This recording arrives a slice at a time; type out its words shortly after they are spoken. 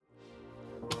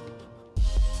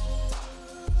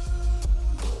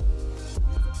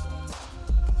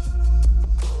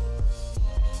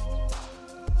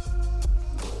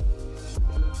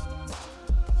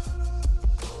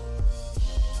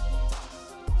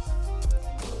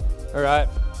All right.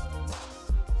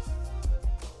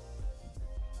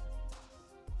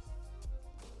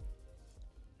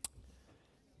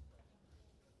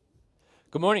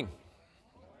 Good morning.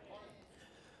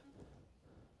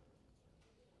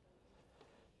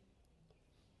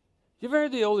 You ever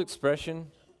heard the old expression,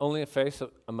 only a face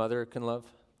a mother can love?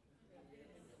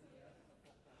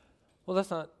 Well, that's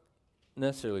not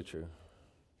necessarily true.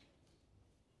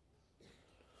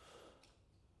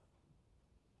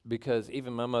 Because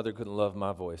even my mother couldn't love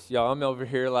my voice. Y'all, I'm over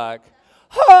here like,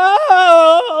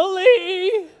 holy.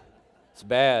 It's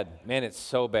bad. Man, it's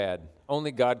so bad.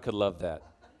 Only God could love that.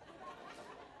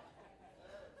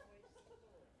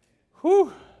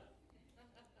 Whew.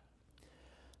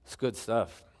 It's good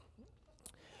stuff.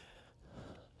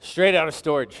 Straight out of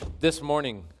storage this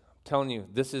morning. I'm telling you,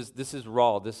 this is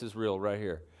raw. This is real right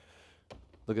here.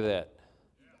 Look at that.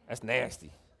 That's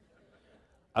nasty.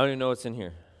 I don't even know what's in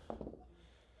here.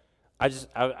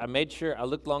 I made sure I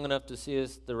looked long enough to see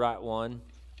it's the right one.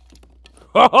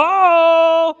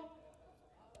 Ho-ho!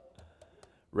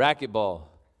 Racquetball.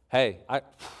 Hey, I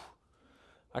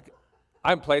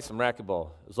can play some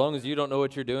racquetball. As long as you don't know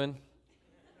what you're doing,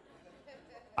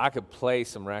 I could play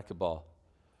some racquetball.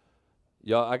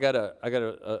 Y'all, I got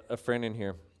a friend in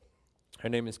here. Her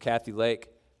name is Kathy Lake.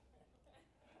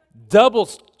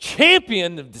 Doubles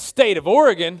champion of the state of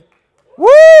Oregon.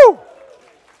 Woo!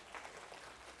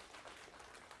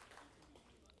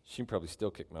 She can probably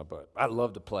still kick my butt. I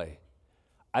love to play.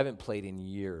 I haven't played in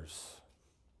years.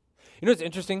 You know what's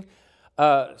interesting?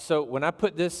 So when I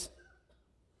put this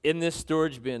in this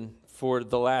storage bin for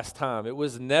the last time, it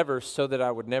was never so that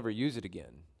I would never use it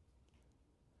again.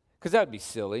 Because that would be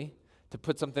silly to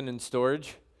put something in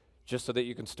storage just so that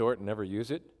you can store it and never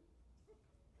use it.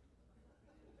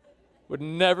 Would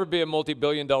never be a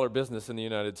multi-billion-dollar business in the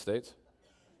United States.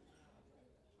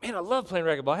 Man, I love playing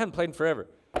racquetball. I haven't played in forever.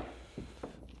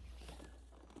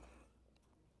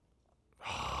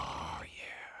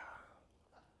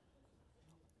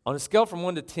 On a scale from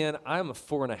 1 to 10, I'm a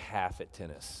 4.5 at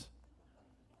tennis.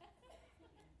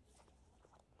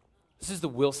 This is the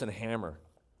Wilson Hammer.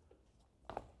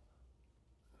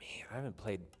 Man, I haven't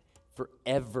played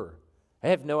forever. I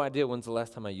have no idea when's the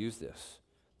last time I used this.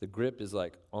 The grip is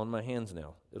like on my hands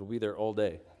now. It'll be there all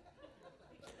day.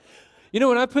 You know,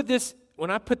 when I put this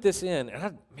in,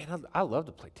 and I love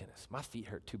to play tennis. My feet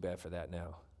hurt too bad for that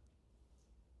now.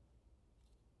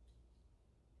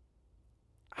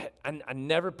 I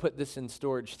never put this in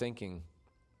storage thinking,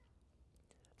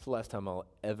 it's the last time I'll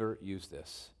ever use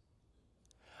this.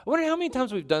 I wonder how many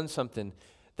times we've done something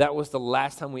that was the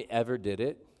last time we ever did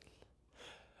it.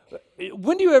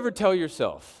 When do you ever tell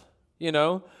yourself, you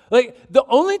know? Like, the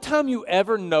only time you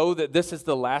ever know that this is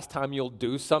the last time you'll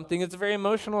do something, it's a very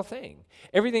emotional thing.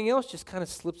 Everything else just kind of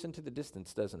slips into the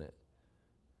distance, doesn't it?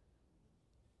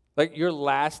 Like, your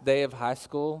last day of high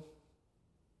school,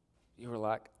 you were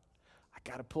like,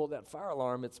 got to pull that fire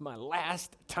alarm. It's my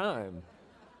last time.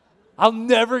 I'll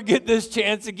never get this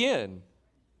chance again.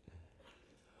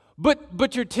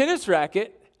 But your tennis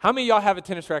racket, how many of y'all have a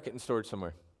tennis racket in storage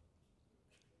somewhere?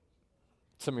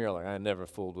 Some of you are like, I never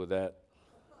fooled with that.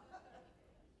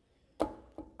 I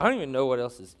don't even know what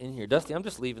else is in here. Dusty, I'm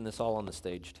just leaving this all on the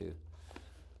stage too.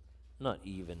 Not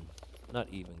even going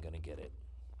to get it.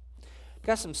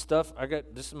 Got some stuff.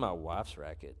 This is my wife's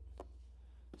racket.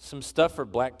 Some stuff for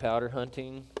black powder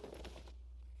hunting.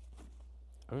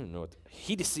 I don't even know what.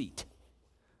 Heat of seat.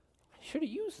 I should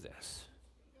have used this.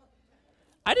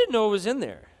 I didn't know it was in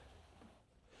there.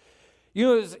 You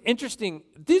know, it's interesting.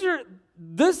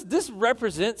 This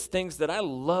represents things that I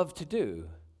love to do,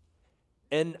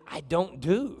 and I don't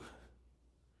do.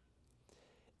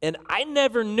 And I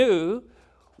never knew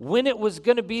when it was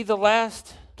going to be the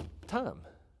last time.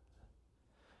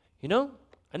 You know,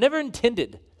 I never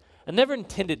intended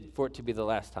for it to be the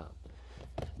last time.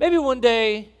 Maybe one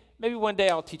day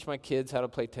I'll teach my kids how to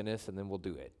play tennis, and then we'll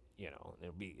do it. You know,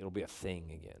 it'll be a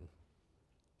thing again.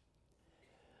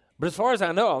 But as far as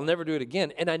I know, I'll never do it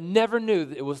again. And I never knew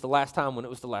that it was the last time when it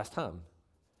was the last time.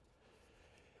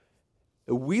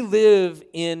 We live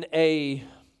in a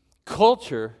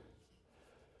culture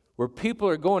where people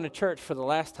are going to church for the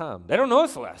last time. They don't know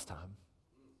it's the last time.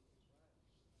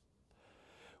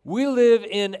 We live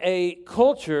in a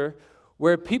culture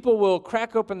where people will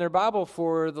crack open their Bible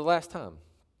for the last time.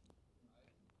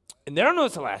 And they don't know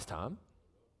it's the last time.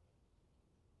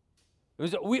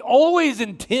 We always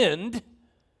intend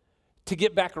to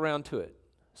get back around to it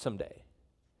someday.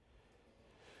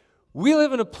 We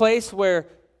live in a place where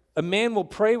a man will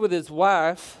pray with his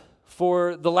wife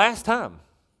for the last time.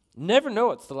 Never know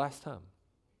it's the last time.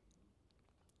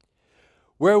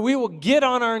 where we will get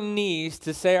on our knees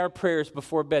to say our prayers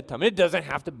before bedtime. It doesn't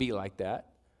have to be like that.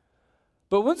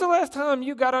 But when's the last time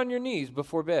you got on your knees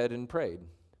before bed and prayed?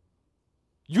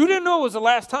 You didn't know it was the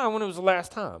last time when it was the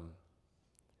last time.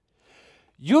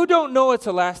 You don't know it's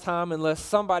the last time unless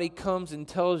somebody comes and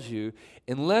tells you,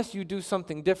 unless you do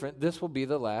something different, this will be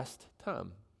the last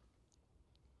time.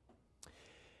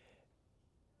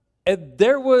 And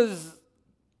there was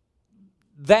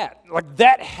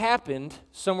that happened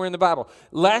somewhere in the Bible.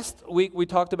 Last week we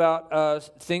talked about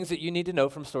things that you need to know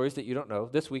from stories that you don't know.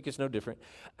 This week is no different.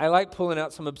 I like pulling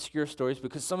out some obscure stories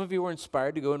because some of you were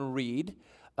inspired to go and read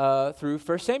through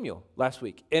 1 Samuel last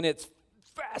week. And it's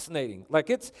fascinating.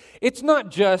 Like it's not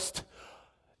just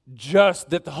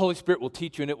that the Holy Spirit will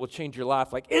teach you and it will change your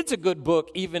life. Like it's a good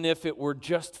book even if it were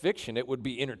just fiction. It would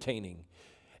be entertaining.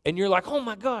 And you're like, oh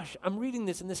my gosh, I'm reading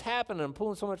this and this happened and I'm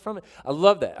pulling so much from it. I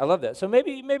love that. So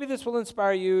maybe this will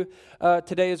inspire you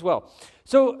today as well.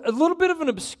 So a little bit of an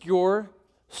obscure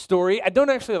story. I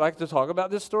don't actually like to talk about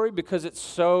this story because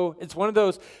it's one of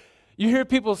those, you hear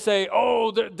people say,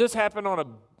 oh, this happened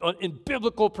in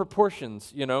biblical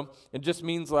proportions, It just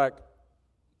means like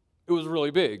it was really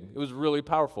big. It was really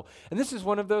powerful. And this is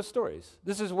one of those stories.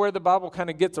 This is where the Bible kind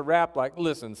of gets a rap like,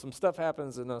 listen, some stuff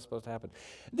happens that's not supposed to happen.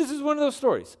 This is one of those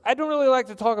stories. I don't really like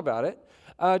to talk about it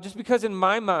just because in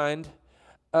my mind,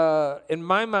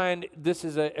 this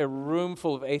is a room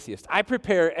full of atheists. I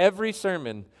prepare every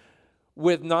sermon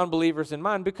with non-believers in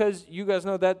mind because you guys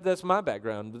know that's my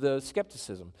background, the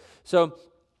skepticism. So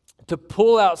to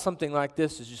pull out something like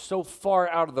this is just so far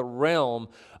out of the realm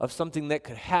of something that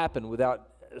could happen without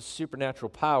supernatural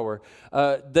power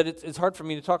that it's hard for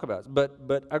me to talk about.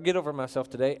 But I'll get over myself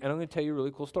today, and I'm going to tell you a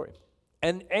really cool story.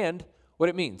 And what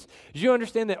it means. Did you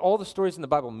understand that all the stories in the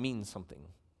Bible mean something?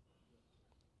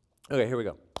 Okay, here we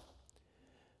go.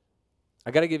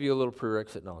 I got to give you a little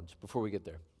prerequisite knowledge before we get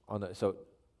there. So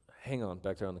hang on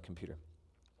back there on the computer.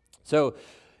 So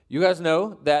you guys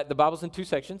know that the Bible's in two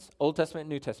sections, Old Testament and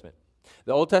New Testament.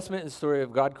 The Old Testament is the story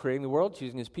of God creating the world,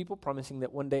 choosing his people, promising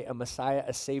that one day a Messiah,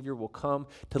 a Savior, will come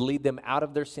to lead them out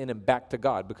of their sin and back to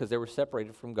God because they were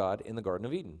separated from God in the Garden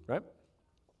of Eden, right?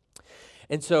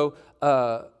 And so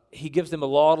he gives them a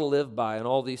law to live by and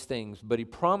all these things, but he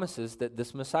promises that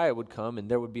this Messiah would come and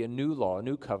there would be a new law, a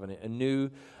new covenant, a new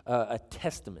a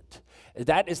testament.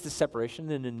 That is the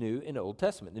separation in the New and Old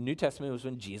Testament. The New Testament was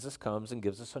when Jesus comes and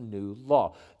gives us a new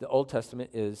law. The Old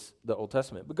Testament is the Old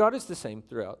Testament. But God is the same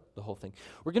throughout the whole thing.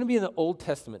 We're going to be in the Old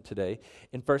Testament today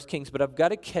in 1 Kings, but I've got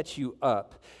to catch you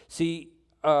up. See,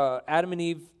 Adam and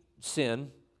Eve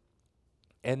sin,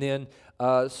 and then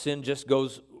sin just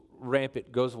goes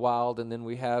rampant, goes wild, and then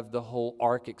we have the whole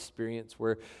ark experience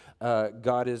where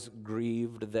God is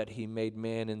grieved that he made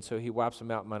man, and so he wipes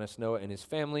them out minus Noah and his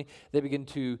family. They begin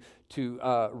to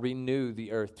renew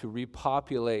the earth, to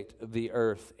repopulate the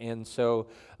earth, and so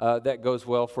that goes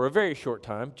well for a very short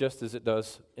time, just as it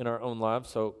does in our own lives,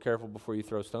 so careful before you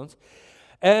throw stones.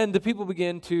 And the people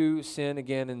begin to sin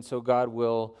again, and so God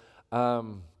will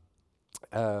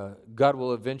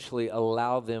eventually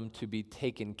allow them to be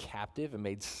taken captive and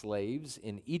made slaves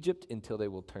in Egypt until they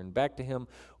will turn back to him.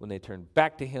 When they turn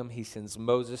back to him, he sends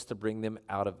Moses to bring them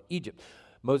out of Egypt.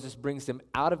 Moses brings them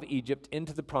out of Egypt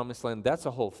into the promised land. That's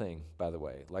a whole thing, by the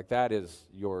way. Like that is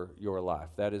your life.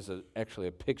 That is actually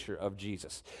a picture of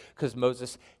Jesus because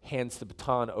Moses hands the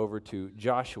baton over to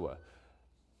Joshua.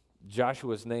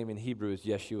 Joshua's name in Hebrew is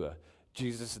Yeshua.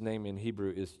 Jesus' name in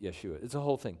Hebrew is Yeshua. It's a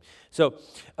whole thing. So,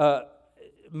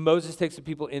 Moses takes the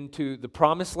people into the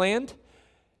promised land.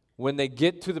 When they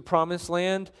get to the promised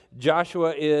land,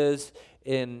 Joshua is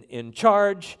in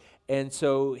charge, and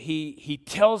so he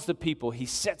tells the people, he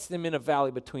sets them in a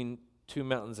valley between two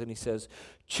mountains, and he says,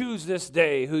 choose this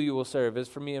day who you will serve. As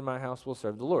for me and my house, we'll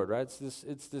serve the Lord, right?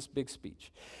 It's this big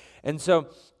speech. And so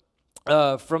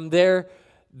from there,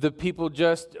 the people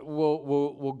just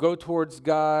will go towards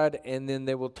God, and then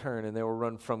they will turn and they will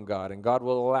run from God. And God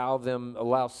will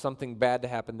allow something bad to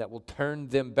happen that will turn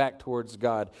them back towards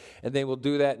God. And they will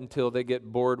do that until they get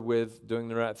bored with doing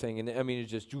the right thing. And I mean, it's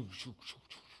just,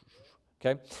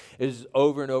 okay? It is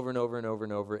over and over and over and over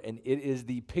and over. And it is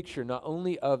the picture not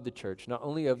only of the church, not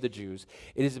only of the Jews,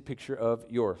 it is a picture of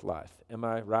your life. Am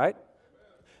I right?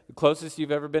 The closest you've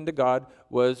ever been to God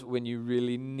was when you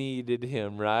really needed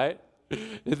him, right?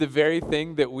 The very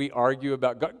thing that we argue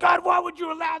about, God, why would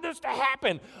you allow this to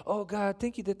happen? Oh, God,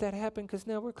 thank you that happened because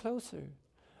now we're closer.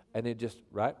 And it just,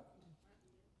 right?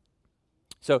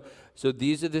 So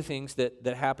these are the things that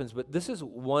happens, but this is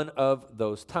one of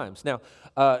those times. Now,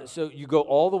 so you go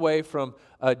all the way from,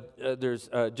 there's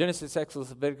Genesis, Exodus,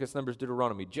 Leviticus, Numbers,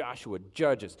 Deuteronomy, Joshua,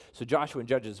 Judges. So Joshua and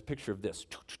Judges is a picture of this.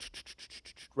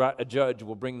 a judge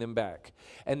will bring them back.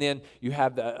 And then you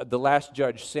have the last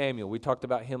judge, Samuel. We talked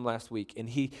about him last week. And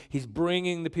he's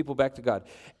bringing the people back to God.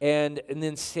 And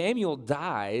then Samuel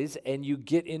dies, and you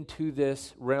get into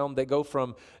this realm. They go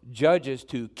from judges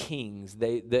to kings.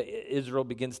 Israel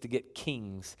begins to get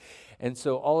kings. And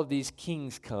so all of these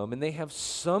kings come, and they have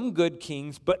some good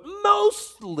kings, but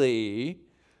mostly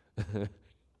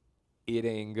it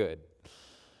ain't good.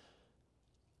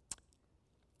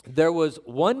 There was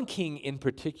one king in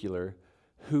particular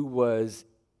who was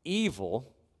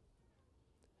evil,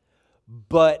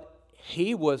 but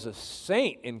he was a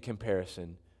saint in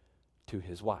comparison to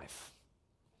his wife.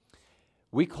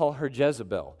 We call her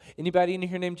Jezebel. Anybody in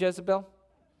here named Jezebel?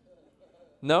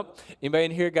 Nope. Anybody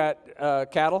in here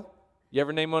got cattle? You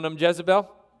ever name one of them Jezebel?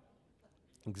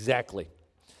 Exactly.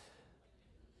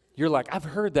 You're like, I've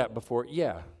heard that before.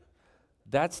 Yeah.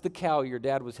 That's the cow your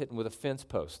dad was hitting with a fence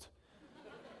post.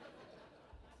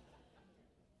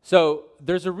 So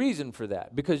there's a reason for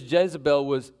that, because Jezebel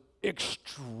was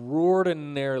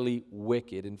extraordinarily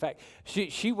wicked. In fact,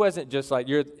 she wasn't just like,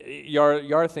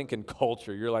 you're thinking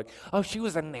culture. You're like, oh, she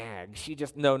was a nag. She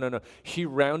just, no. She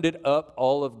rounded up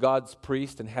all of God's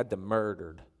priests and had them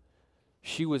murdered.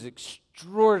 She was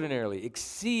extraordinarily,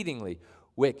 exceedingly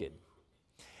wicked.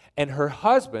 And her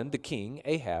husband, the king,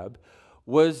 Ahab,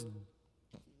 was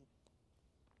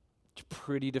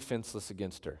pretty defenseless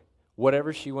against her.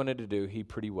 Whatever she wanted to do, he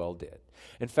pretty well did.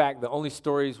 In fact, the only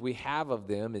stories we have of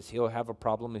them is he'll have a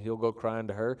problem and he'll go crying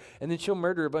to her, and then she'll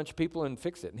murder a bunch of people and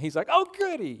fix it. And he's like, oh,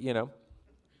 goody,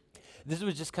 This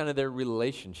was just kind of their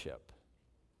relationship.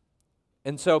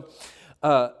 And so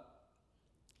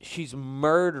she's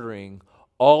murdering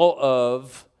all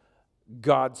of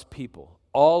God's people,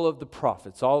 all of the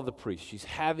prophets, all of the priests. She's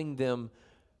having them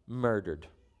murdered.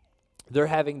 They're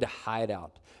having to hide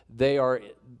out. There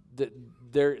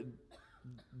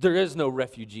is no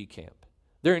refugee camp.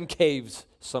 They're in caves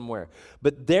somewhere.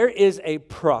 But there is a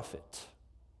prophet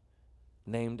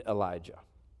named Elijah.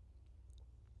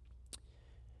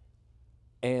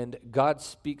 And God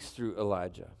speaks through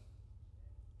Elijah.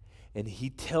 And he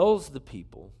tells the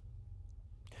people,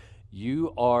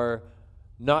 you are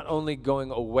not only going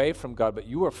away from God, but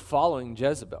you are following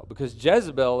Jezebel. Because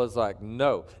Jezebel is like,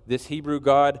 no. This Hebrew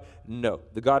God, no.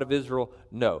 The God of Israel,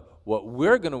 no. What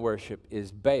we're going to worship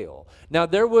is Baal. Now,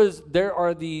 there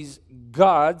are these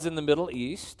gods in the Middle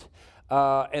East,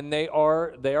 and they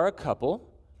are a couple,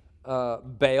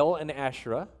 Baal and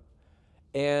Asherah,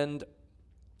 and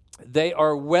they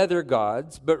are weather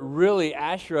gods. But really,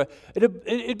 Asherah,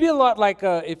 it'd be a lot like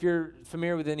if you're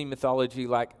familiar with any mythology,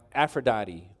 like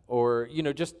Aphrodite, or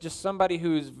just somebody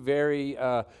who's very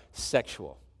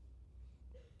sexual.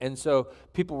 And so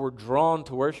people were drawn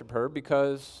to worship her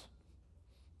because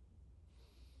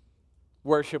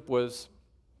worship was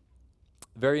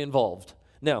very involved.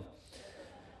 Now,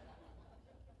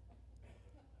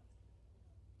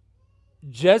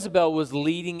 Jezebel was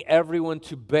leading everyone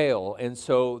to Baal, and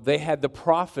so they had the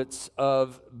prophets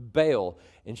of Baal,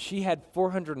 and she had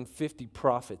 450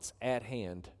 prophets at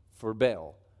hand for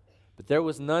Baal. But there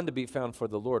was none to be found for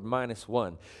the Lord, minus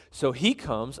one. So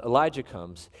Elijah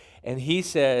comes, and he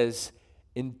says,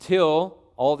 until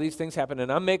all these things happen,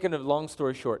 and I'm making a long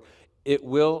story short, it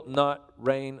will not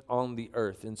rain on the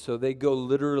earth. And so they go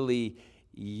literally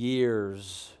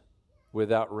years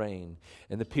without rain.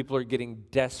 And the people are getting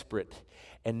desperate.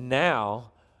 And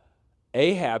now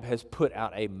Ahab has put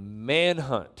out a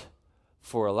manhunt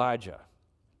for Elijah,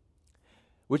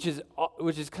 which is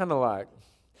kind of like,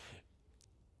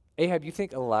 Ahab, you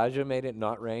think Elijah made it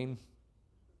not rain?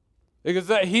 Because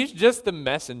he's just the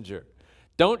messenger.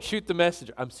 Don't shoot the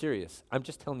messenger. I'm serious. I'm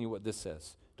just telling you what this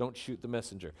says. Don't shoot the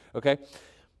messenger, okay?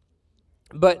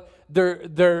 But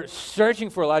they're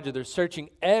searching for Elijah. They're searching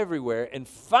everywhere. And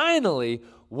finally,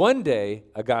 one day,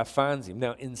 a guy finds him.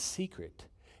 Now, in secret,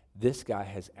 this guy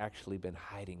has actually been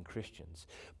hiding Christians.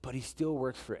 But he still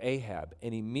works for Ahab.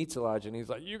 And he meets Elijah, and he's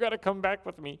like, you got to come back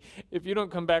with me. If you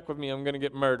don't come back with me, I'm going to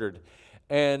get murdered.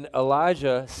 And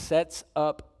Elijah sets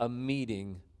up a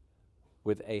meeting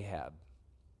with Ahab.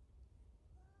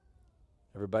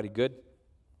 Everybody good?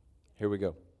 Here we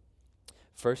go.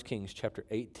 1 Kings chapter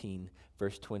 18,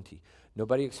 verse 20.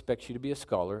 Nobody expects you to be a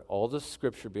scholar. All the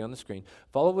scripture will be on the screen.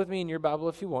 Follow with me in your Bible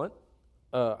if you want.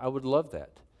 I would love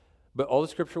that. But all the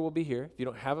scripture will be here. If you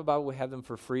don't have a Bible, we have them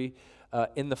for free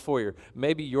in the foyer.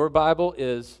 Maybe your Bible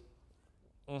is,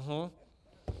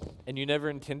 and you never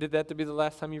intended that to be the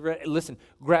last time you read it. Listen,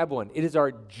 grab one. It is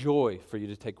our joy for you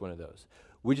to take one of those.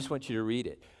 We just want you to read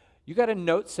it. You got a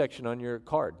notes section on your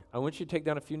card. I want you to take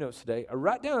down a few notes today.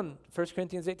 Write down 1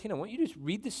 Corinthians 18. I want you to just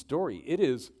read this story.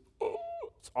 It's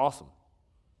awesome.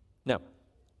 Now,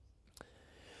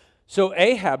 So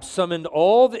Ahab summoned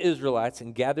all the Israelites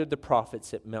and gathered the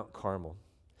prophets at Mount Carmel.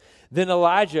 Then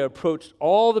Elijah approached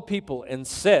all the people and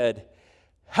said,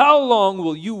 "How long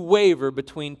will you waver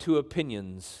between two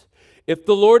opinions? If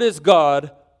the Lord is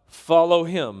God, follow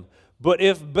him. But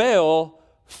if Baal,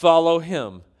 follow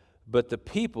him." But the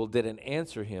people didn't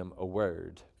answer him a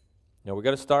word. Now we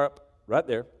got to start right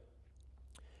there.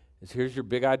 Here's your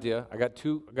big idea. I got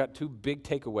two big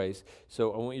takeaways.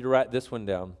 So I want you to write this one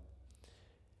down.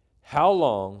 How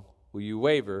long will you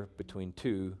waver between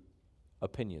two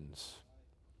opinions?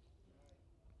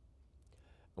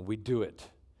 And we do it.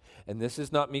 And this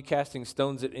is not me casting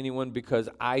stones at anyone, because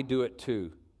I do it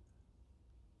too.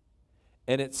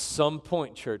 And at some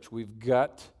point, church, we've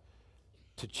got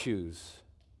to choose.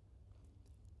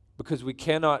 Because we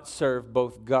cannot serve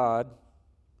both God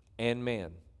and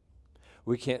man.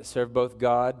 We can't serve both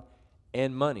God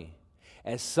and money.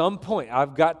 At some point,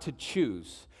 I've got to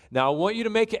choose. Now, I want you to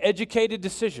make an educated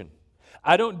decision.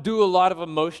 I don't do a lot of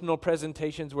emotional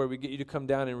presentations where we get you to come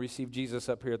down and receive Jesus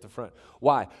up here at the front.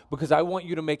 Why? Because I want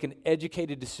you to make an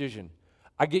educated decision.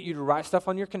 I get you to write stuff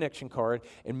on your connection card,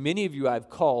 and many of you I've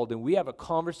called, and we have a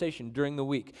conversation during the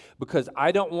week, because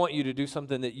I don't want you to do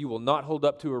something that you will not hold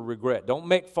up to or regret. Don't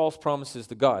make false promises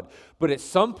to God. But at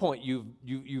some point,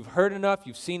 you've heard enough,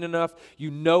 you've seen enough,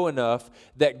 you know enough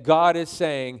that God is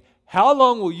saying, how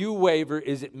long will you waver?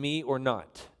 Is it me or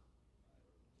not?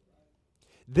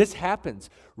 This happens.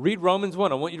 Read Romans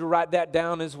 1. I want you to write that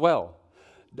down as well.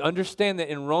 Understand that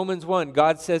in Romans 1,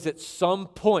 God says at some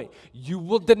point you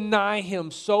will deny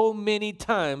him so many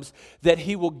times that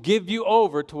he will give you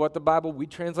over to what the Bible, we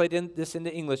translate this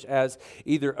into English as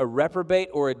either a reprobate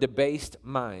or a debased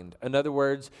mind. In other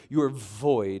words, you are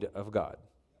void of God.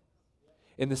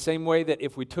 In the same way that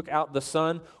if we took out the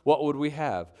sun, what would we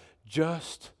have?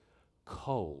 Just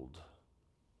cold.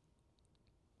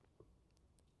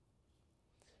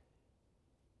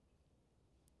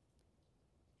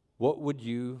 What would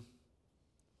you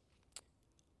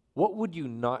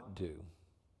not do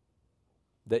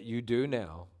that you do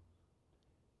now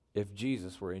if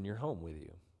Jesus were in your home with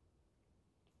you?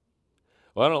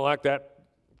 Well, I don't like that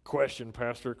question,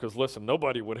 Pastor, because listen,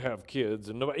 nobody would have kids,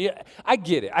 and nobody. Yeah, I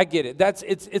get it.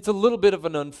 It's a little bit of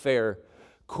an unfair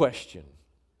question.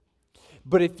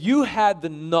 But if you had the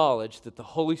knowledge that the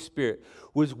Holy Spirit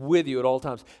was with you at all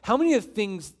times, how many of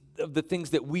the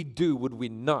things that we do would we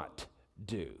not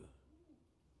do?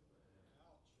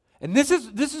 And this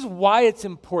is why it's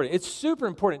important. It's super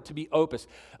important to be open.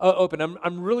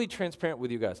 I'm really transparent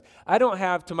with you guys. I don't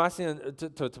have to my sins.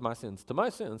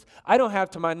 I don't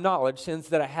have, to my knowledge, sins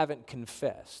that I haven't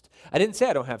confessed. I didn't say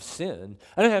I don't have sin.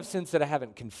 I don't have sins that I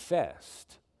haven't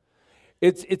confessed.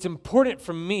 It's important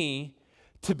for me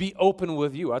to be open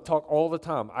with you. I talk all the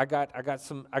time. I got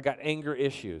anger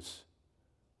issues.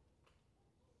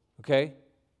 Okay.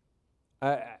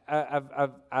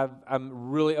 I'm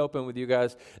really open with you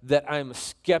guys that I'm a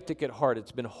skeptic at heart.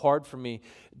 It's been hard for me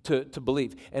to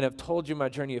believe. And I've told you my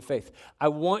journey of faith. I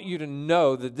want you to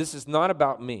know that this is not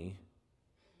about me.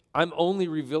 I'm only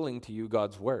revealing to you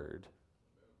God's word.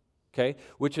 Okay?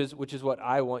 Which is what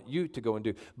I want you to go and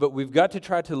do. But we've got to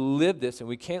try to live this, and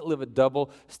we can't live a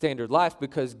double standard life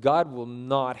because God will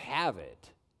not have it.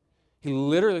 He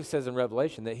literally says in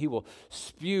Revelation that he will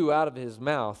spew out of his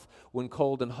mouth when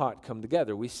cold and hot come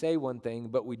together. We say one thing,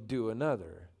 but we do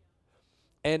another.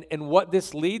 And what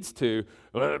this leads to,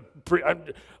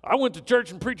 I went to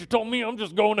church and preacher told me I'm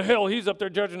just going to hell. He's up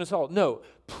there judging us all. No,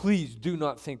 please do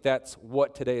not think that's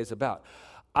what today is about.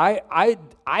 I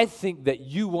think that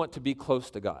you want to be close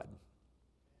to God.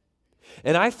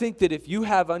 And I think that if you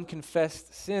have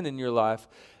unconfessed sin in your life,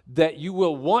 that you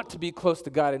will want to be close to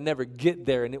God and never get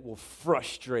there, and it will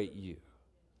frustrate you.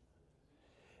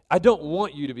 I don't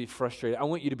want you to be frustrated. I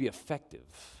want you to be effective.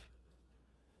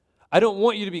 I don't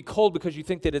want you to be cold because you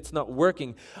think that it's not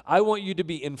working. I want you to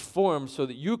be informed so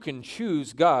that you can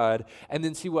choose God and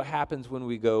then see what happens when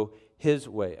we go his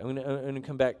way. I'm going to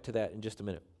come back to that in just a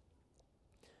minute.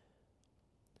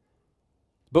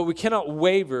 But we cannot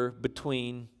waver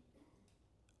between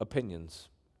opinions.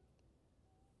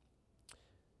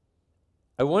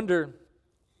 I wonder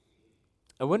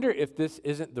if this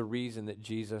isn't the reason that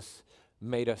Jesus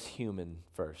made us human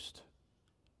first.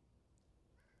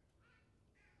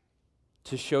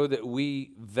 To show that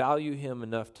we value him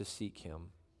enough to seek him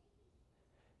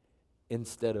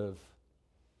instead of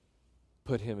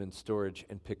put him in storage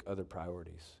and pick other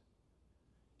priorities.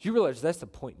 You realize that's the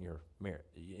point in your marriage,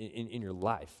 in your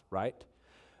life, right?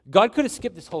 God could have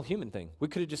skipped this whole human thing. We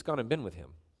could have just gone and been with him.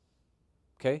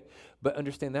 Okay? But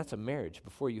understand that's a marriage.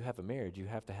 Before you have a marriage, you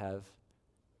have to have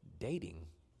dating.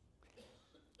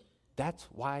 That's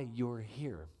why you're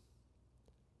here.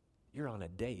 You're on a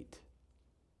date.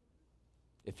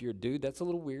 If you're a dude, that's a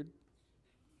little weird.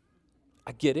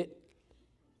 I get it.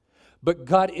 But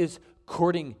God is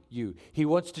courting you. He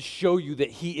wants to show you that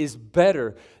He is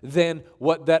better than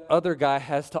what that other guy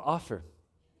has to offer.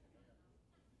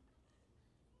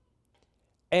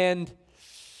 And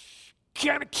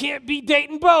kind of can't be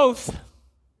dating both.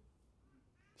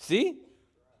 See?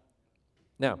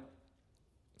 Now,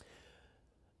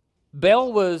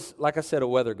 Baal was, like I said, a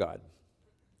weather god,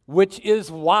 which is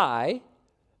why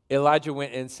Elijah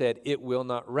went and said, it will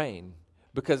not rain,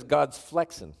 because God's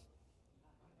flexing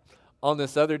on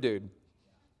this other dude.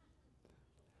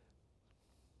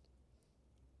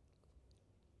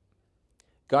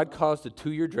 God caused a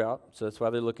 2-year drought, so that's why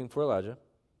they're looking for Elijah.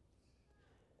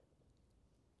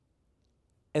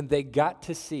 And they got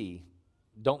to see,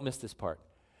 don't miss this part,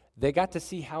 they got to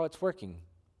see how it's working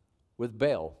with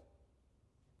Baal.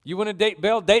 You want to date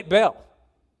Baal? Date Baal.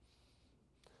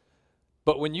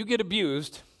 But when you get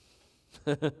abused,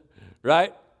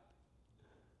 right?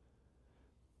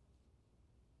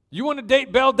 You want to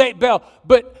date Baal? Date Baal.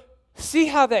 But see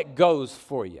how that goes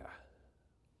for you.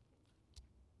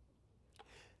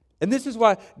 And this is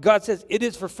why God says it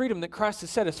is for freedom that Christ has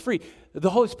set us free.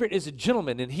 The Holy Spirit is a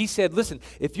gentleman, and He said, listen,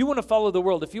 if you want to follow the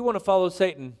world, if you want to follow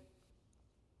Satan,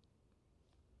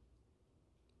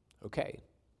 okay.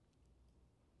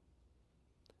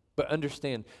 But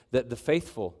understand that the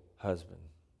faithful husband,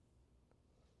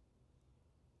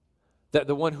 that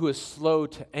the one who is slow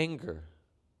to anger,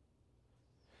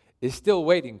 is still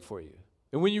waiting for you.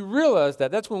 And when you realize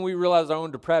that, that's when we realize our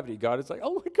own depravity. God is like,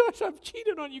 oh my gosh, I've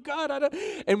cheated on you, God.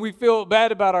 And we feel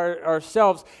bad about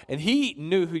ourselves. And He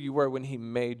knew who you were when He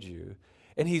made you.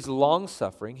 And He's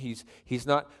long-suffering. He's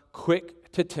not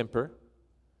quick to temper.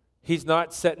 He's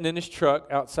not sitting in His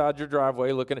truck outside your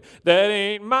driveway looking at, that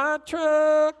ain't my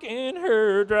truck in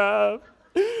her drive.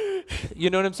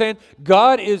 You know what I'm saying?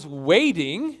 God is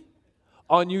waiting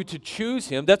on you to choose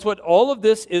Him. That's what all of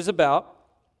this is about.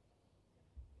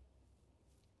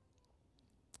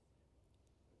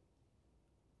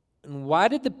 And why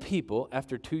did the people,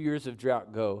 after 2 years of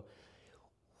drought, go,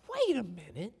 wait a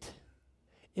minute,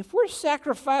 if we're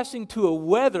sacrificing to a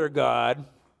weather god,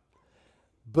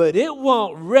 but it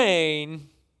won't rain,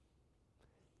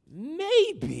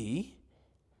 maybe,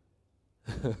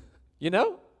 you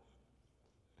know?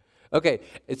 Okay,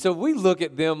 and so we look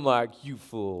at them like, you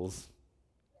fools.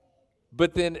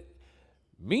 But then,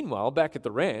 meanwhile, back at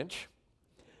the ranch,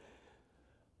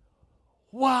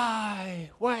 why?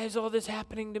 Why is all this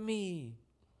happening to me?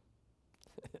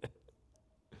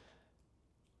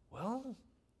 Well,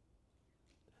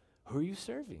 who are you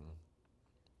serving?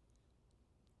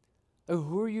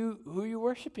 Who are you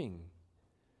worshiping?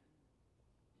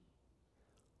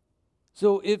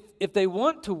 So if they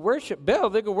want to worship Baal,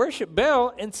 they go worship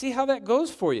Baal and see how that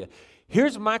goes for you.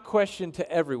 Here's my question to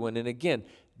everyone, and again,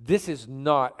 this is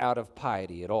not out of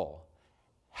piety at all.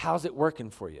 How's it working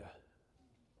for you?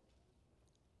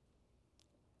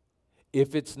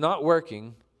 If it's not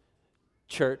working,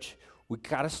 church, we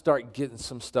got to start getting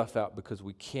some stuff out, because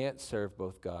we can't serve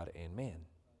both God and man.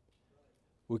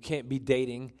 We can't be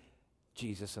dating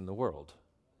Jesus and the world.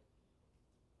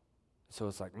 So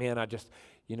it's like, man, it's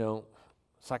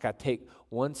like I take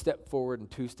one step forward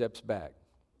and 2 steps back.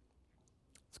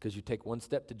 It's because you take 1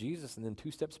 step to Jesus and then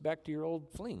 2 steps back to your old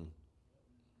fling.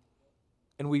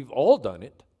 And we've all done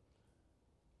it.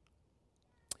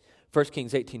 1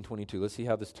 Kings 18:22. Let's see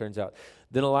how this turns out.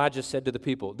 Then Elijah said to the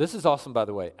people, this is awesome, by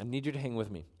the way. I need you to hang with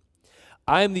me.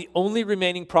 I am the only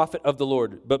remaining prophet of the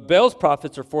Lord, but Baal's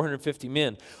prophets are 450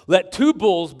 men. Let 2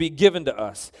 bulls be given to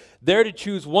us. They're to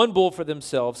choose 1 bull for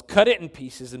themselves, cut it in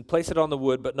pieces, and place it on the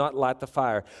wood, but not light the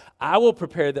fire. I will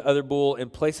prepare the other bull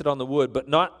and place it on the wood, but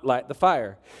not light the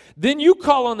fire. Then you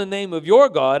call on the name of your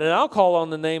God, and I'll call on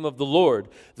the name of the Lord,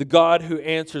 the God who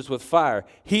answers with fire.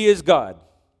 He is God.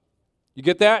 You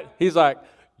get that? He's like,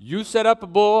 you set up a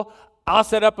bull, I'll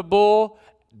set up a bull.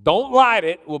 Don't light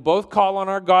it. We'll both call on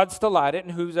our gods to light it,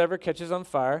 and whoever catches on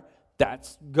fire,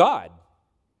 that's God.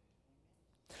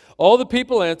 All the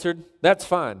people answered, that's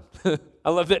fine. I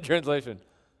love that translation.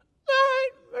 All right,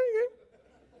 very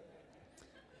good.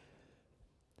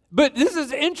 But this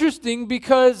is interesting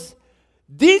because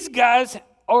these guys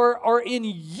are in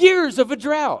years of a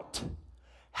drought.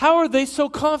 How are they so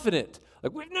confident?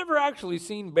 Like, we've never actually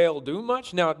seen Baal do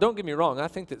much. Now, don't get me wrong. I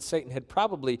think that Satan had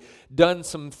probably done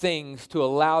some things to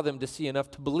allow them to see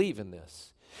enough to believe in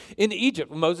this. In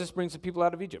Egypt, Moses brings the people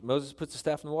out of Egypt. Moses puts the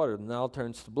staff in the water, and the Nile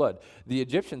turns to blood. The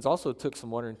Egyptians also took some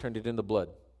water and turned it into blood.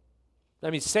 I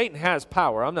mean, Satan has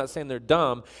power. I'm not saying they're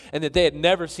dumb and that they had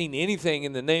never seen anything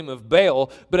in the name of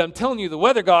Baal, but I'm telling you, the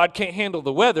weather god can't handle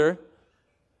the weather,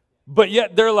 but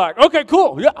yet they're like, okay,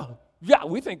 cool, yeah,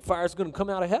 we think fire's going to come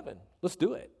out of heaven. Let's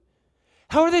do it.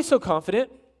 How are they so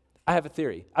confident? I have a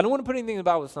theory. I don't want to put anything in the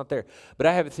Bible that's not there, but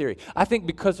I have a theory. I think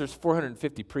because there's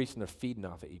 450 priests and they're feeding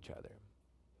off of each other.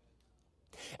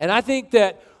 And I think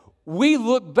that we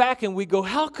look back and we go,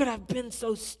 how could I have been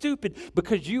so stupid?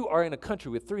 Because you are in a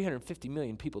country with 350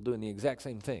 million people doing the exact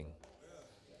same thing.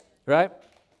 Right?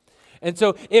 And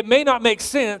so it may not make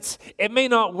sense, it may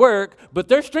not work, but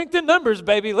there's strength in numbers,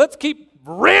 baby. Let's keep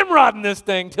ramrodding this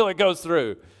thing till it goes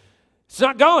through. It's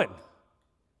not going.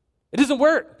 It doesn't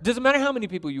work. It doesn't matter how many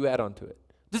people you add onto it.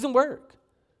 It doesn't work.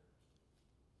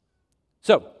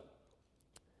 So,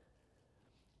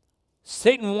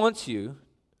 Satan wants you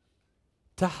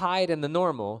to hide in the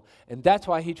normal, and that's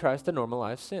why he tries to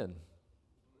normalize sin.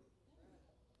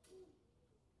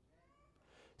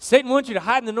 Satan wants you to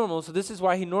hide in the normal, so this is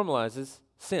why he normalizes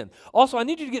sin. Also, I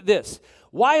need you to get this.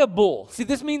 Why a bull? See,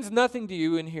 this means nothing to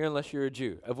you in here unless you're a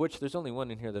Jew, of which there's only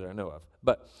one in here that I know of.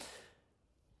 But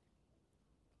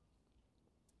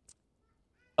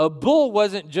a bull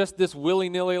wasn't just this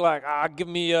willy-nilly like, give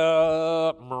me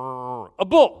a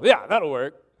bull. Yeah, that'll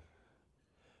work.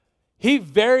 He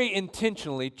very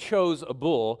intentionally chose a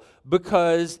bull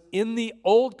because in the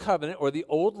old covenant or the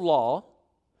old law,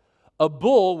 a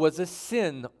bull was a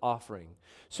sin offering.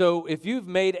 So if you've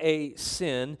made a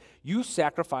sin, you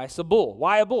sacrifice a bull.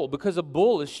 Why a bull? Because a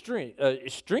bull is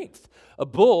strength. A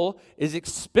bull is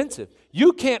expensive.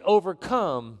 You can't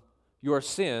overcome your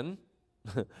sin.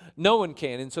 No one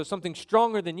can. And so something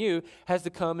stronger than you has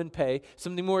to come and pay.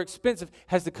 Something more expensive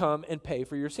has to come and pay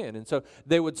for your sin. And so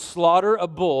they would slaughter a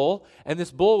bull, and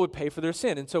this bull would pay for their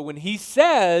sin. And so when he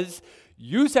says,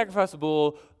 you sacrifice a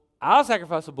bull, I'll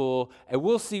sacrifice a bull, and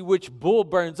we'll see which bull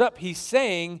burns up, he's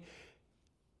saying,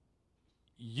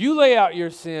 you lay out your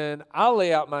sin, I'll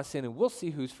lay out my sin, and we'll see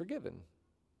who's forgiven.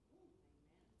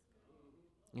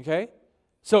 Okay?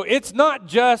 So it's not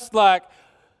just like,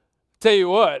 tell you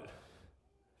what,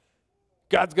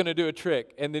 God's going to do a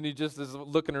trick. And then he just is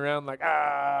looking around like,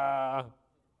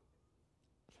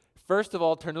 First of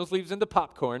all, turn those leaves into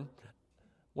popcorn.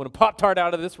 Want a Pop-Tart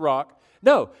out of this rock.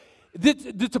 No, there's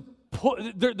a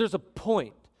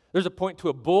point. There's a point to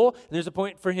a bull, and there's a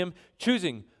point for him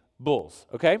choosing bulls,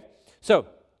 okay? So,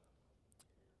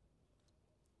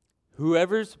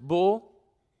 whoever's bull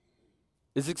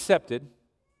is accepted,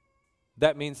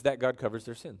 that means that God covers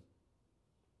their sin.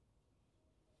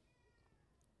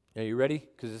 Are you ready?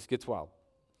 Because this gets wild.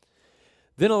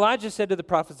 Then Elijah said to the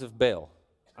prophets of Baal,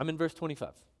 I'm in verse 25.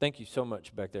 Thank you so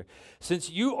much back there. Since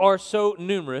you are so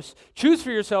numerous, choose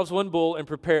for yourselves one bull and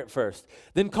prepare it first.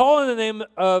 Then call on the name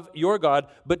of your God,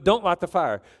 but don't light the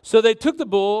fire. So they took the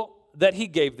bull that he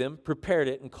gave them, prepared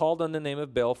it, and called on the name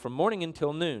of Baal from morning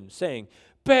until noon, saying,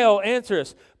 Baal, answer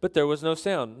us. But there was no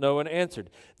sound. No one answered.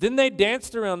 Then they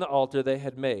danced around the altar they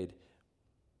had made.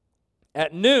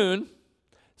 At noon,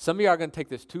 some of you are going to take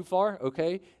this too far,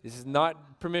 okay? This is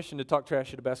not permission to talk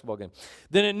trash at a basketball game.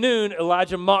 Then at noon,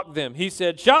 Elijah mocked them. He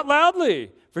said, shout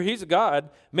loudly, for he's a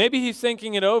god. Maybe he's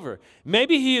thinking it over.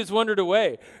 Maybe he has wandered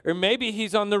away, or maybe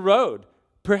he's on the road.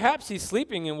 Perhaps he's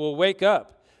sleeping and will wake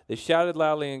up. They shouted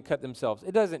loudly and cut themselves.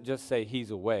 It doesn't just say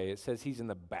he's away. It says he's in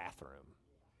the bathroom.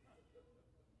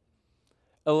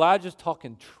 Elijah's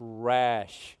talking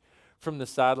trash from the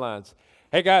sidelines.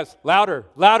 Hey, guys, louder,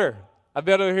 louder. I'll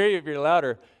be able to hear you if you're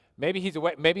louder. Maybe he's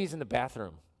away. Maybe he's in the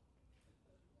bathroom.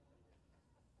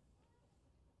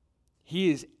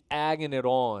 He is agging it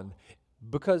on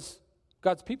because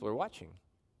God's people are watching.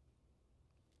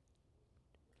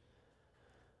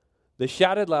 They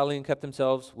shouted loudly and cut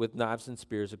themselves with knives and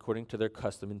spears according to their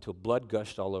custom until blood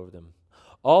gushed all over them.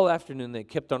 All afternoon they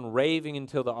kept on raving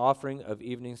until the offering of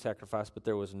evening sacrifice, but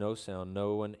there was no sound.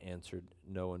 No one answered.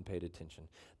 No one paid attention.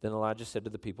 Then Elijah said to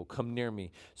the people, come near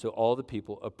me. So all the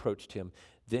people approached him.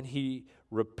 Then he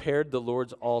repaired the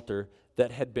Lord's altar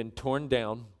that had been torn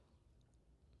down.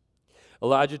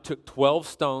 Elijah took 12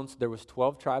 stones. There was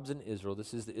 12 tribes in Israel.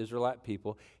 This is the Israelite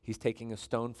people. He's taking a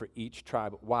stone for each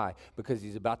tribe. Why? Because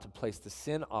he's about to place the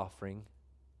sin offering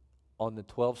on the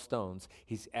 12 stones.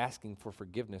 He's asking for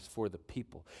forgiveness for the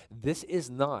people. This is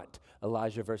not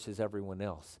Elijah versus everyone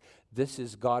else. This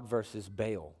is God versus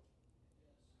Baal.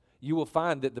 You will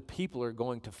find that the people are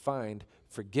going to find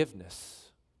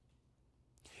forgiveness.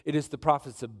 It is the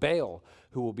prophets of Baal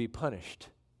who will be punished.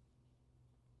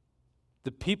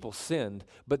 The people sinned,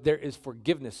 but there is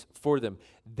forgiveness for them.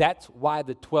 That's why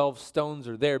the 12 stones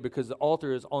are there, because the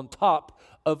altar is on top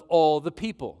of all the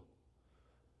people.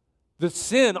 the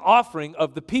sin offering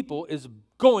of the people is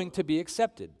going to be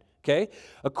accepted. Okay?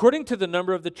 According to the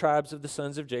number of the tribes of the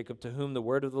sons of Jacob, to whom the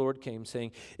word of the Lord came,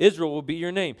 saying, Israel will be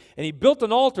your name. And he built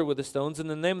an altar with the stones in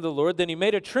the name of the Lord. Then he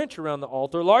made a trench around the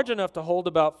altar, large enough to hold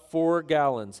about 4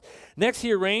 gallons. Next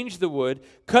he arranged the wood,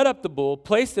 cut up the bull,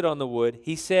 placed it on the wood.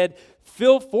 He said,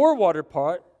 fill 4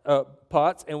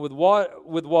 pots and with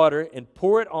water, and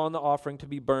pour it on the offering to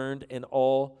be burned and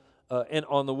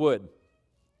on the wood.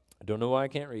 I don't know why I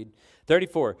can't read.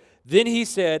 34. Then he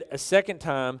said a second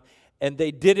time, and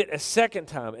they did it a second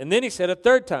time. And then he said a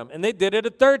third time, and they did it a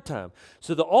third time.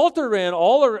 So the water ran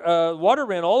all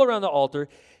around the altar.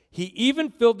 He even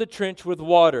filled the trench with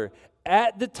water.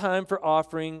 At the time for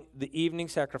offering the evening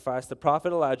sacrifice, the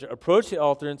prophet Elijah approached the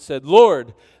altar and said,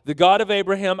 Lord, the God of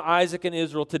Abraham, Isaac, and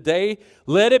Israel, today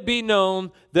let it be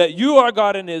known that you are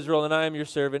God in Israel, and I am your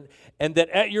servant, and that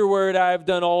at your word I have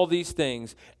done all these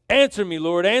things. Answer me,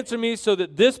 Lord, answer me, so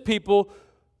that this people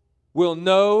will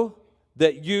know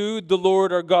that you, the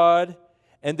Lord, are God,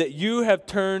 and that you have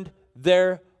turned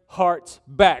their hearts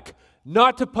back.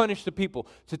 Not to punish the people,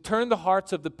 to turn the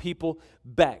hearts of the people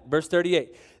back. Verse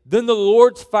 38, then the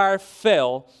Lord's fire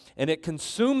fell, and it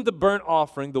consumed the burnt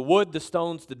offering, the wood, the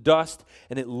stones, the dust,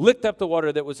 and it licked up the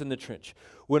water that was in the trench.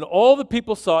 When all the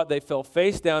people saw it, they fell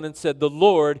face down and said, the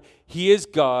Lord, He is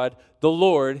God. The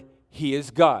Lord, He is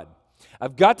God.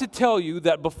 I've got to tell you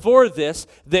that before this,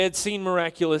 they had seen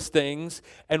miraculous things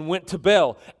and went to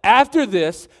Baal. After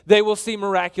this, they will see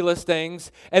miraculous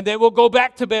things and they will go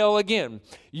back to Baal again.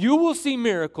 You will see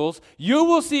miracles. You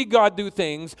will see God do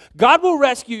things. God will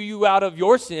rescue you out of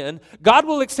your sin. God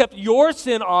will accept your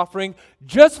sin offering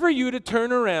just for you to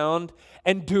turn around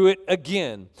and do it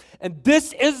again. And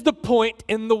this is the point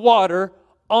in the water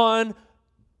on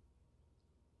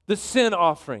the sin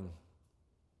offering.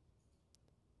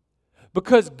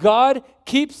 Because God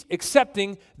keeps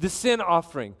accepting the sin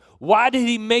offering. Why did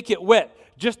He make it wet?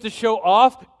 Just to show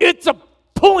off? It's a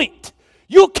point.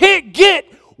 You can't get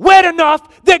wet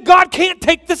enough that God can't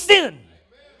take the sin.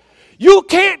 You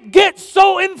can't get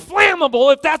so inflammable,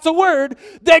 if that's a word,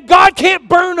 that God can't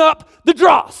burn up the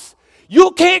dross.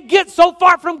 You can't get so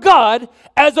far from God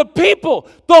as a people.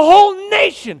 The whole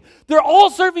nation, they're all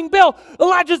serving Baal.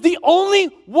 Elijah's the only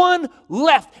one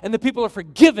left, and the people are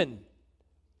forgiven.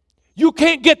 You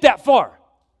can't get that far.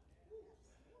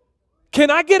 Can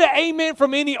I get an amen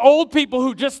from any old people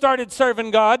who just started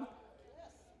serving God?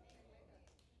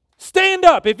 Stand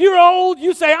up. If you're old,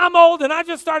 you say, I'm old and I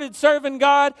just started serving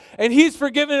God and He's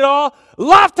forgiven it all.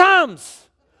 Lifetimes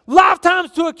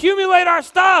to accumulate our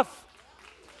stuff.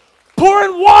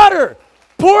 Pouring water.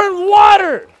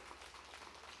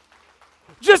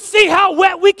 Just see how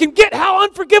wet we can get. How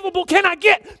unforgivable can I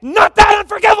get? Not that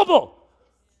unforgivable.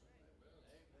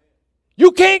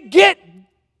 You can't get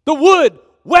the wood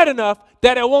wet enough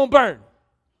that it won't burn.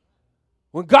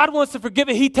 When God wants to forgive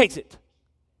it, He takes it.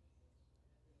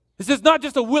 This is not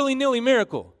just a willy-nilly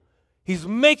miracle. He's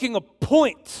making a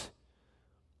point.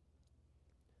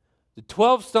 The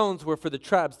 12 stones were for the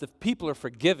tribes. The people are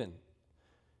forgiven.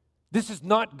 This is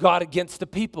not God against the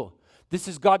people. This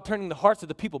is God turning the hearts of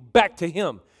the people back to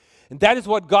Him. And that is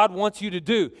what God wants you to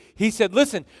do. He said,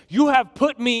 listen, you have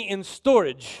put me in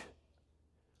storage.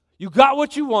 You got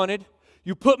what you wanted.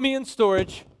 You put me in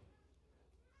storage.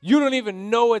 You don't even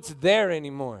know it's there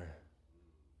anymore.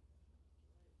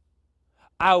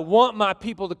 I want my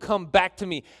people to come back to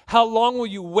me. How long will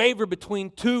you waver between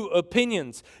 2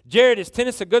 opinions? Jared, is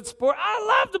tennis a good sport? I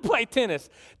love to play tennis.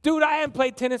 Dude, I haven't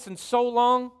played tennis in so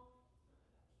long.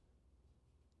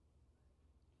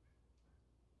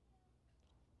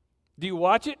 Do you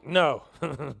watch it? No.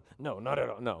 No, not at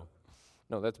all.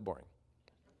 No, that's boring.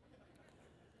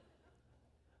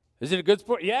 Is it a good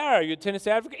sport? Yeah. Are you a tennis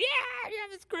advocate? Yeah,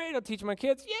 that's great. I'll teach my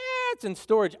kids. Yeah, it's in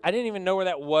storage. I didn't even know where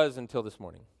that was until this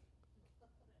morning.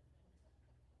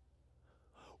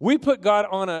 We put God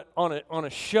on a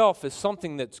shelf as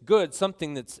something that's good,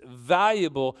 something that's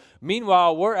valuable.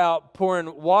 Meanwhile, we're out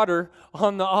pouring water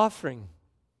on the offering.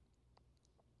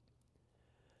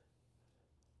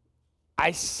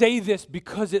 I say this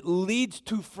because it leads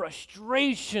to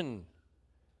frustration.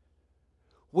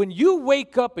 When you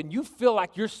wake up and you feel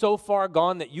like you're so far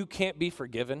gone that you can't be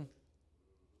forgiven,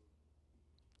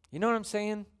 you know what I'm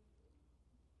saying?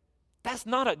 That's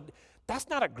not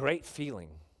a great feeling.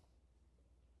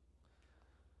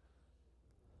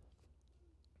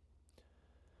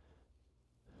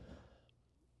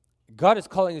 God is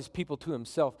calling His people to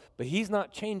Himself, but He's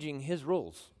not changing His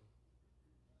rules.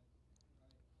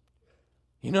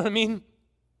 You know what I mean?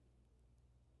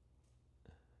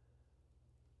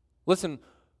 Listen,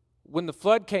 when the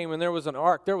flood came and there was an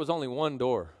ark, there was only one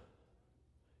door.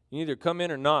 You either come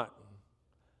in or not.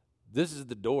 This is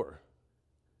the door.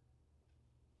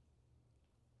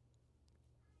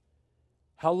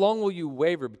 How long will you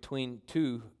waver between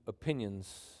two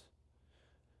opinions?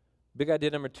 Big idea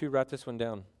number 2, write this one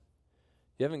down.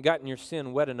 You haven't gotten your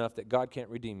sin wet enough that God can't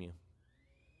redeem you.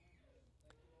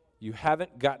 You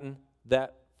haven't gotten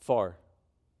that far.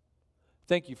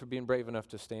 Thank you for being brave enough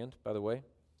to stand, by the way.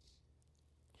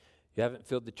 You haven't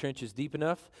filled the trenches deep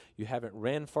enough. You haven't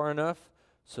ran far enough.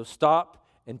 So stop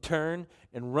and turn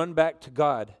and run back to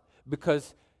God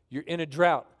because you're in a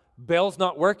drought. Baal's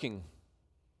not working.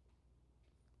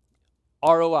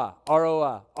 ROI,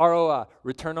 ROI, ROI,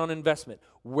 return on investment.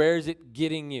 Where is it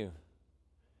getting you?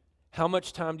 How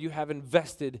much time do you have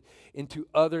invested into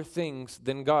other things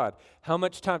than God? How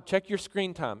much time? Check your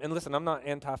screen time. And listen, I'm not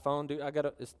anti-phone, dude.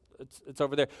 It's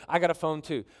over there. I got a phone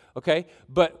too, okay?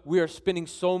 But we are spending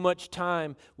so much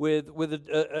time with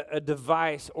a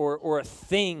device or a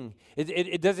thing.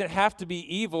 It doesn't have to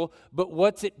be evil, but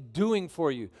what's it doing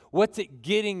for you? What's it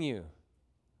getting you?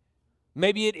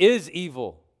 Maybe it is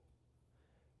evil.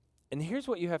 And here's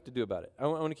what you have to do about it. I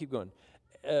want to keep going.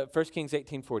 1 Kings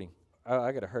 18:40.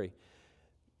 I got to hurry.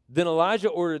 Then Elijah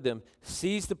ordered them,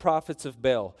 seize the prophets of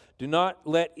Baal. Do not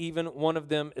let even one of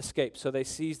them escape. So they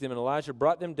seized them, and Elijah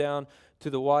brought them down to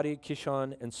the Wadi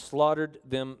Kishon and slaughtered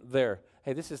them there.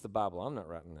 Hey, this is the Bible. I'm not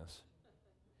writing this.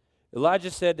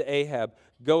 Elijah said to Ahab,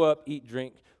 go up, eat,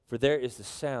 drink, for there is the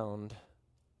sound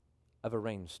of a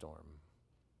rainstorm.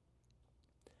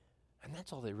 And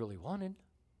that's all they really wanted.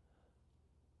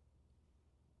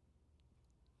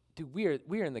 Dude, we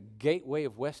are in the gateway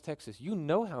of West Texas. You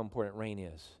know how important rain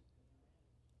is.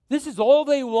 This is all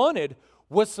they wanted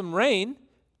was some rain.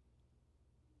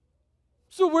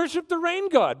 So worship the rain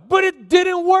god. But it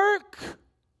didn't work.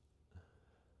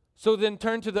 So then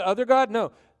turn to the other god?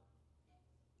 No.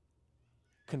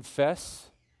 Confess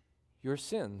your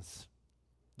sins.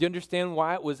 Do you understand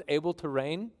why it was able to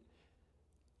rain?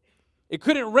 It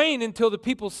couldn't rain until the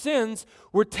people's sins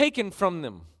were taken from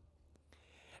them.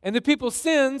 And the people's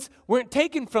sins weren't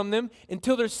taken from them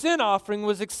until their sin offering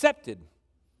was accepted.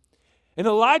 And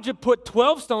Elijah put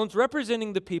 12 stones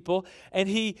representing the people, and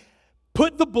he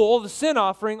put the bull, the sin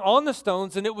offering, on the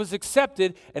stones, and it was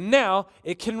accepted, and now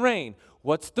it can rain.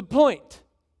 What's the point?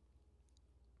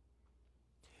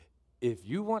 If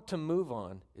you want to move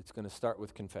on, it's going to start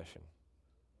with confession.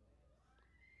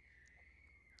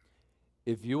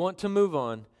 If you want to move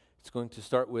on, it's going to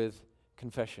start with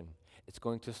confession. It's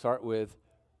going to start with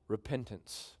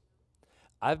repentance.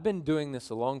 I've been doing this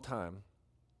a long time,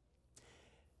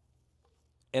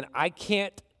 and I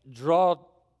can't draw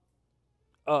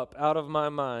up out of my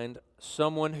mind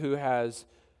someone who has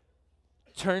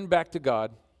turned back to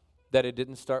God that it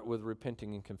didn't start with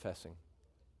repenting and confessing.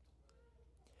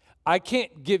 I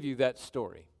can't give you that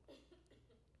story.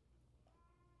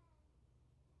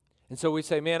 And so we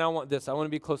say, man, I want this. I want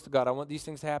to be close to God. I want these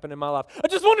things to happen in my life. I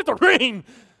just want it to rain.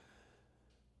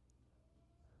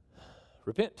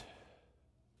 Repent.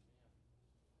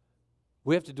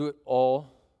 We have to do it all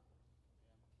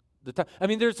the time. I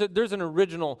mean, there's an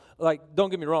original, like, don't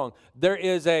get me wrong. There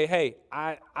is a, hey,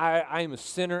 I am a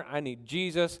sinner. I need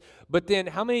Jesus. But then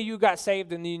how many of you got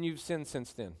saved and then you've sinned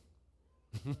since then?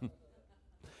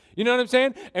 You know what I'm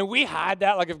saying? And we hide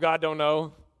that like if God don't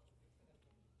know.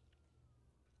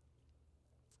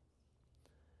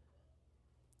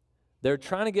 They're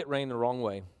trying to get rain the wrong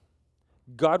way.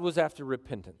 God was after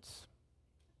repentance.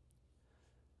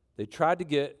 They tried to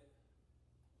get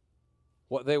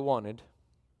what they wanted,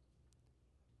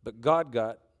 but God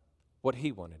got what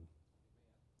he wanted.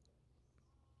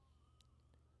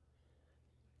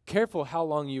 Careful how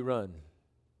long you run.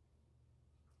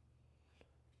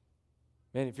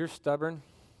 Man, if you're stubborn,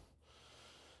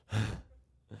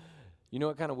 you know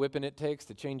what kind of whipping it takes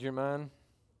to change your mind?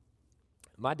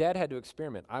 My dad had to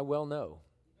experiment. I well know.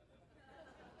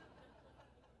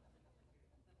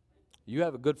 You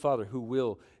have a good father who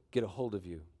will get a hold of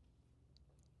you.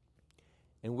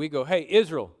 And we go, hey,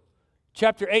 Israel,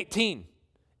 chapter 18,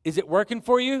 is it working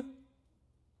for you?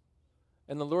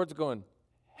 And the Lord's going,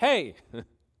 hey,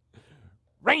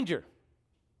 Ranger,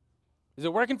 is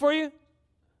it working for you?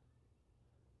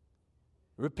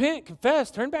 Repent, confess,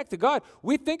 turn back to God.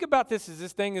 We think about this as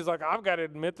this thing is like, I've got to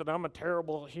admit that I'm a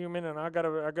terrible human and I got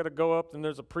to go up and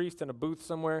there's a priest in a booth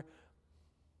somewhere.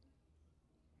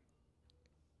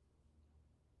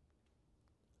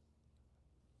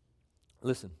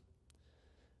 Listen,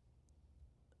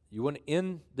 you want to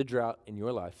end the drought in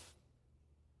your life,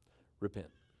 repent.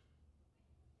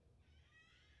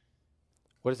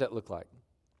 What does that look like?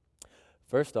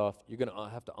 First off, you're going to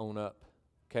have to own up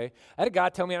okay? I had a guy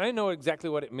tell me, I didn't know exactly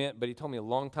what it meant, but he told me a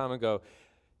long time ago.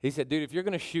 He said, dude, if you're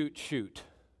going to shoot, shoot.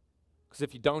 Because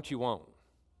if you don't, you won't.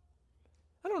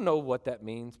 I don't know what that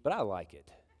means, but I like it.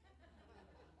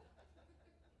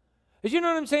 You know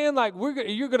what I'm saying? Like,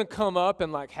 you're going to come up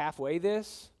and like halfway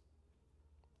this.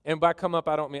 And by come up,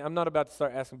 I don't mean, I'm not about to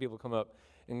start asking people to come up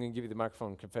and I'm going to give you the microphone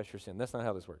and confess your sin. That's not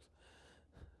how this works.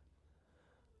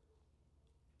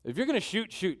 If you're going to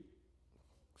shoot, shoot.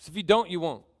 So if you don't, you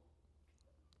won't.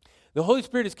 The Holy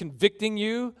Spirit is convicting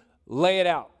you, lay it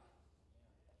out.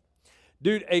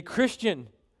 Dude, a Christian,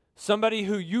 somebody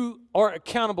who you are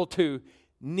accountable to,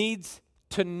 needs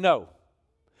to know.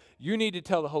 You need to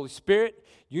tell the Holy Spirit.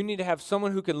 You need to have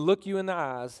someone who can look you in the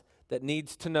eyes that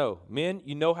needs to know. Men,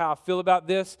 you know how I feel about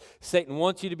this. Satan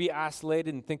wants you to be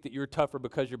isolated and think that you're tougher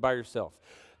because you're by yourself.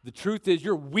 The truth is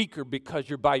you're weaker because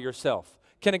you're by yourself.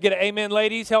 Can I get an amen,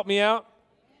 ladies? Help me out.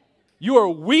 You are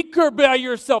weaker by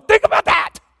yourself. Think about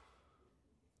that.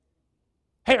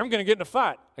 Hey, I'm going to get in a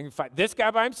fight. I can fight this guy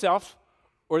by himself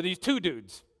or these two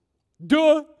dudes.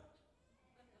 Duh.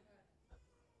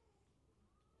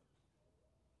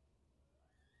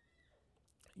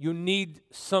 You need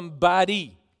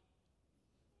somebody.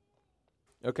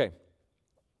 Okay.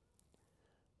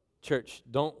 Church,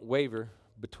 don't waver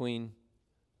between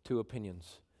two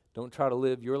opinions. Don't try to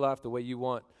live your life the way you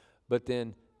want, but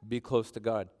then be close to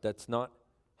God. That's not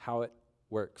how it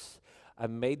works. I've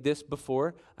made this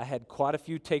before. I had quite a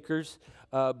few takers,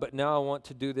 but now I want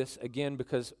to do this again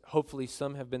because hopefully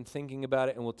some have been thinking about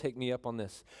it and will take me up on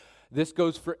this. This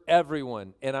goes for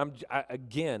everyone, and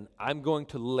I'm going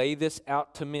to lay this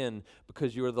out to men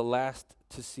because you are the last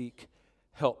to seek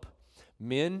help.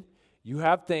 Men, you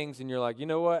have things and you're like, you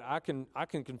know what, I can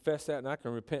confess that and I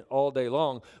can repent all day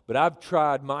long, but I've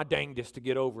tried my dangest to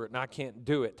get over it and I can't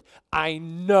do it. I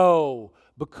know,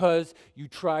 because you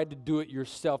tried to do it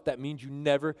yourself. That means you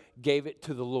never gave it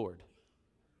to the Lord.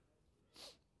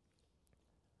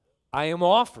 I am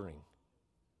offering.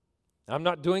 I'm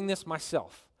not doing this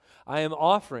myself. I am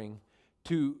offering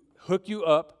to hook you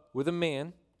up with a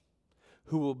man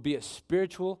who will be a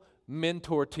spiritual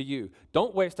mentor to you.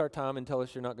 Don't waste our time and tell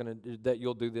us you're not going to, that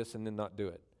you'll do this and then not do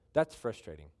it. That's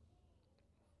frustrating.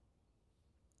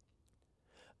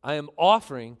 I am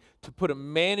offering to put a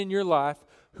man in your life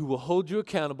who will hold you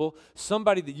accountable,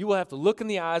 somebody that you will have to look in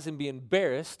the eyes and be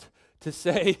embarrassed to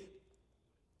say,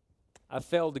 I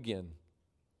failed again.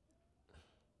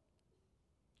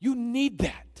 You need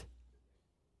that.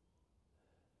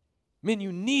 Men,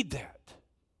 you need that.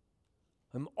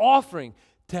 I'm offering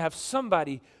to have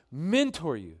somebody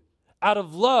mentor you. Out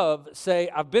of love, say,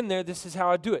 I've been there, this is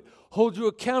how I do it. Hold you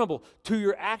accountable to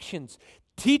your actions.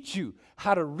 Teach you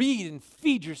how to read and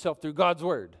feed yourself through God's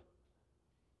Word.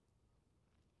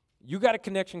 You got a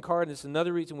connection card, and it's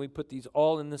another reason we put these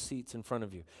all in the seats in front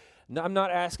of you. No, I'm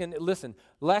not asking, listen,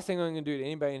 the last thing I'm going to do to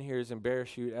anybody in here is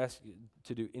embarrass you, ask you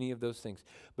to do any of those things.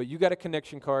 But you got a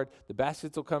connection card. The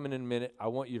baskets will come in a minute. I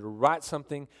want you to write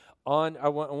something on, I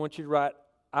want you to write,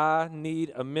 I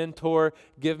need a mentor.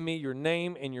 Give me your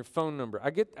name and your phone number.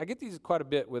 I get these quite a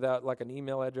bit without like an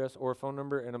email address or a phone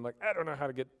number, and I'm like, I don't know how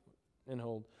to get a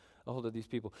hold of these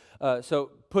people.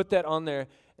 So put that on there,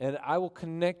 and I will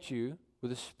connect you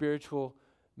with a spiritual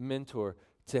mentor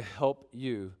to help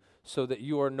you so that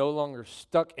you are no longer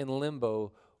stuck in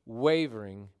limbo,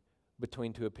 wavering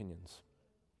between two opinions.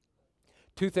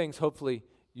 Two things hopefully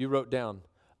you wrote down.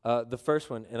 The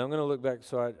first one, and I'm going to look back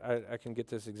so I can get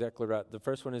this exactly right. The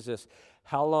first one is this: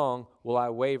 how long will I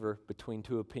waver between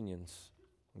two opinions?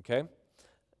 Okay?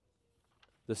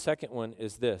 The second one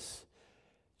is this: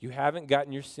 you haven't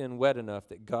gotten your sin wet enough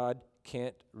that God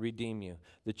can't redeem you.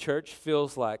 The church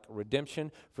feels like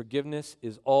redemption, forgiveness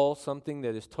is all something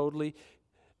that is totally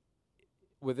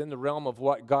within the realm of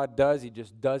what God does. He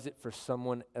just does it for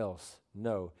someone else.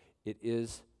 No, it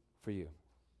is for you.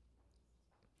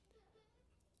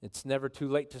 It's never too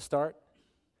late to start.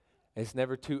 It's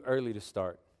never too early to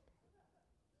start.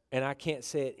 And I can't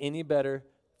say it any better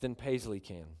than Paisley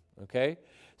can, okay?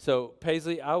 So,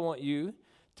 Paisley, I want you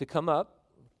to come up.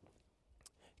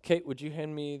 Kate, would you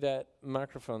hand me that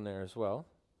microphone there as well?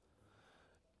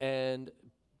 And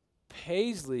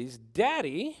Paisley's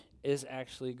daddy is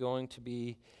actually going to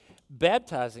be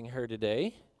baptizing her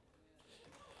today.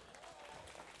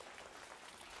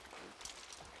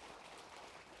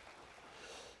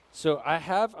 So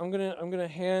I'm gonna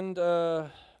hand,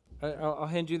 I'll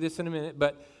hand you this in a minute,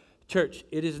 but church,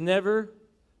 it is never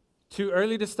too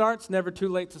early to start, it's never too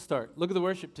late to start. Look at the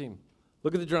worship team.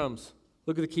 Look at the drums.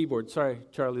 Look at the keyboard. Sorry,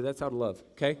 Charlie, that's out of love,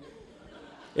 okay?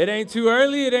 It ain't too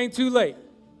early, it ain't too late.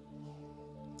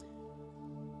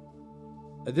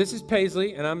 This is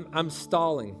Paisley, and I'm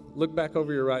stalling. Look back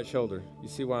over your right shoulder. You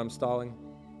see why I'm stalling?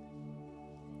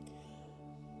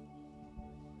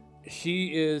 She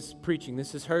is preaching.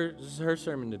 This is her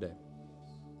sermon today.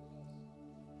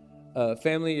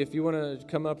 Family, if you want to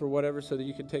come up or whatever so that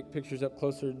you can take pictures up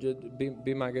closer,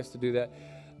 be my guest to do that.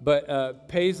 But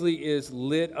Paisley is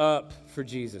lit up for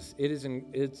Jesus.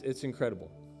 It's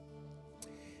incredible.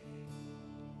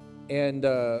 And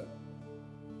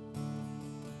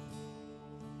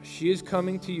she is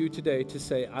coming to you today to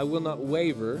say, I will not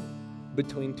waver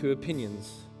between two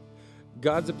opinions.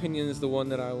 God's opinion is the one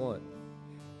that I want.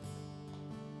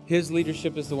 His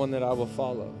leadership is the one that I will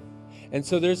follow. And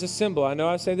so there's a symbol. I know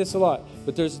I say this a lot,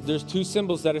 but there's two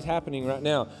symbols that is happening right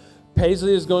now.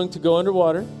 Paisley is going to go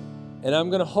underwater, and I'm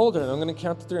going to hold her, and I'm going to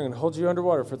count to 3. I'm going to hold you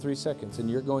underwater for 3 seconds, and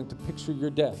you're going to picture your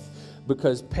death.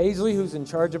 Because Paisley, who's in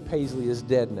charge of Paisley, is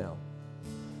dead now.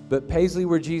 But Paisley,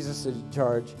 where Jesus is in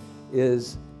charge,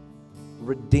 is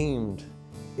redeemed,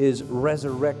 is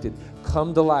resurrected,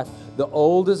 come to life. The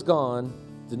old is gone,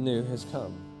 the new has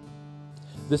come.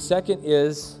 The second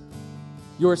is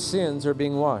your sins are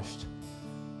being washed.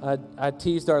 I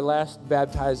teased our last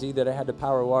baptizee that I had to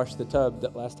power wash the tub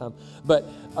that last time. But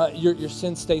your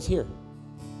sin stays here.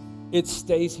 It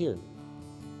stays here.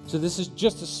 So this is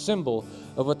just a symbol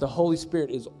of what the Holy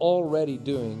Spirit is already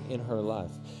doing in her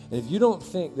life. And if you don't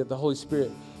think that the Holy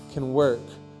Spirit can work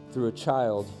through a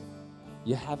child,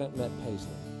 you haven't met Paisley.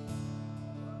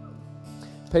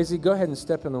 Paisley, go ahead and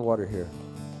step in the water here.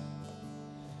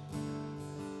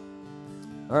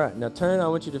 All right, now turn. I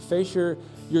want you to face your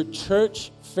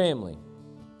church family.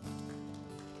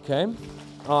 Okay?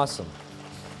 Awesome.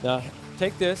 Now,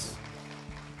 take this.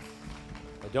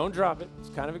 Don't drop it. It's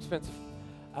kind of expensive.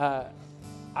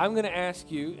 I'm going to ask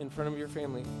you in front of your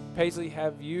family, Paisley,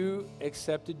 have you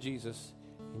accepted Jesus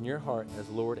in your heart as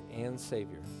Lord and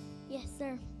Savior? Yes,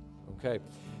 sir. Okay.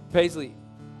 Paisley,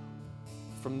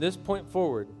 from this point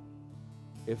forward,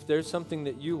 if there's something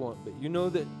that you want, but you know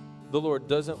that the Lord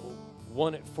doesn't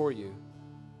want it for you,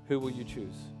 who will you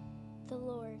choose? The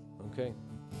Lord. Okay.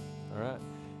 All right.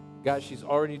 Guys, she's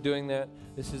already doing that.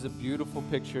 This is a beautiful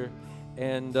picture.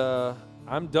 And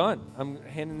I'm done. I'm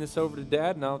handing this over to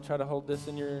Dad, and I'll try to hold this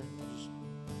in your...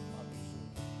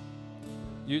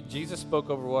 Jesus spoke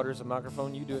over water as a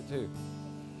microphone. You do it too.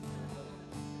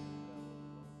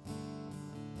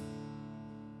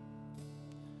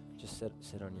 Just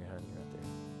sit on your hand right there.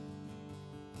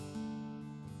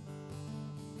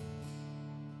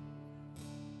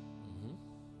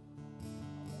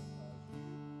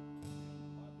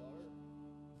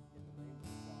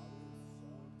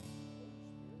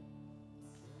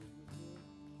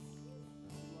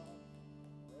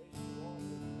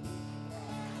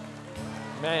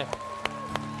 Man.